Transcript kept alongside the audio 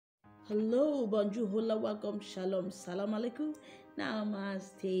Hello, bonjour, hola, welcome, shalom, salam alaikum,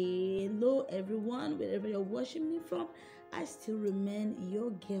 namaste. Hello, everyone, wherever you're watching me from. I still remain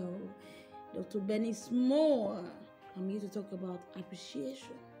your girl, Dr. Benny Small. I'm here to talk about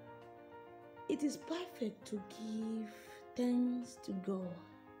appreciation. It is perfect to give thanks to God.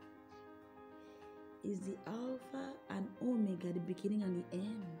 Is the Alpha and Omega, the beginning and the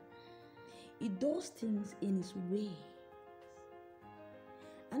end. He does things in His way.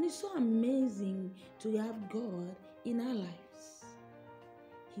 And it's so amazing to have God in our lives.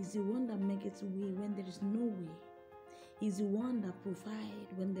 He's the one that makes a way when there is no way. He's the one that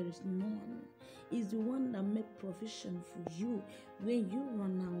provides when there is none. He's the one that makes provision for you when you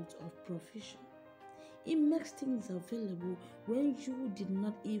run out of provision. He makes things available when you did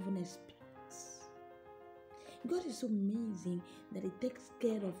not even expect. God is so amazing that He takes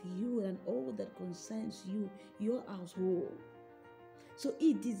care of you and all that concerns you, your household. So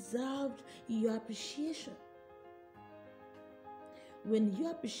He deserves your appreciation. When you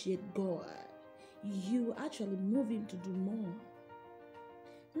appreciate God, you actually move Him to do more.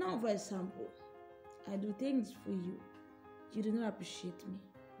 Now, for example, I do things for you. You do not appreciate me.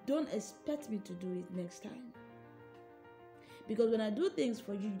 Don't expect me to do it next time. Because when I do things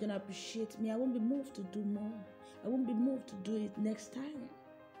for you, you don't appreciate me. I won't be moved to do more. I won't be moved to do it next time.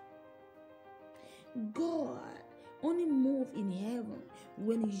 God only move in heaven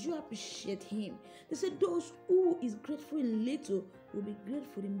when you appreciate Him. They said those who is grateful in little will be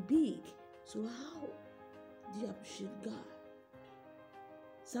grateful in big. So how do you appreciate God?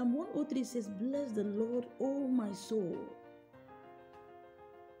 Psalm 103 says, "Bless the Lord, O my soul,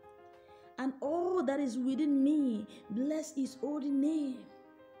 and all that is within me, bless His holy name."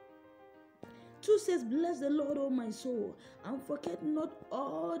 2 says, "Bless the Lord, O my soul, and forget not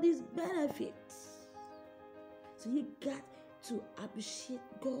all His benefits." So you got to appreciate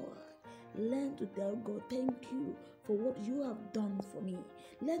God. Learn to tell God, "Thank you for what you have done for me."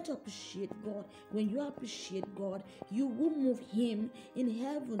 Learn to appreciate God. When you appreciate God, you will move Him in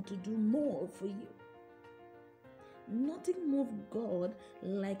heaven to do more for you. Nothing moves God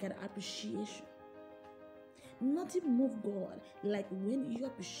like an appreciation. Nothing moves God like when you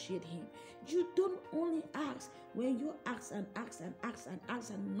appreciate Him. You don't only ask when you ask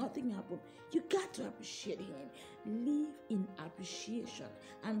and nothing happens. You got to appreciate Him. Live in appreciation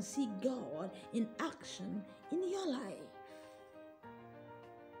and see God in action in your life.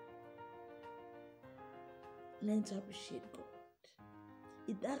 Learn to appreciate God.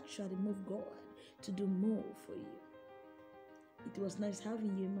 It actually moves God to do more for you. It was nice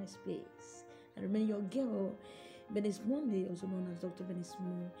having you in my space. I remain your girl, Benny Small, also known as Dr. Benny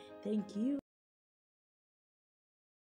Small. Thank you.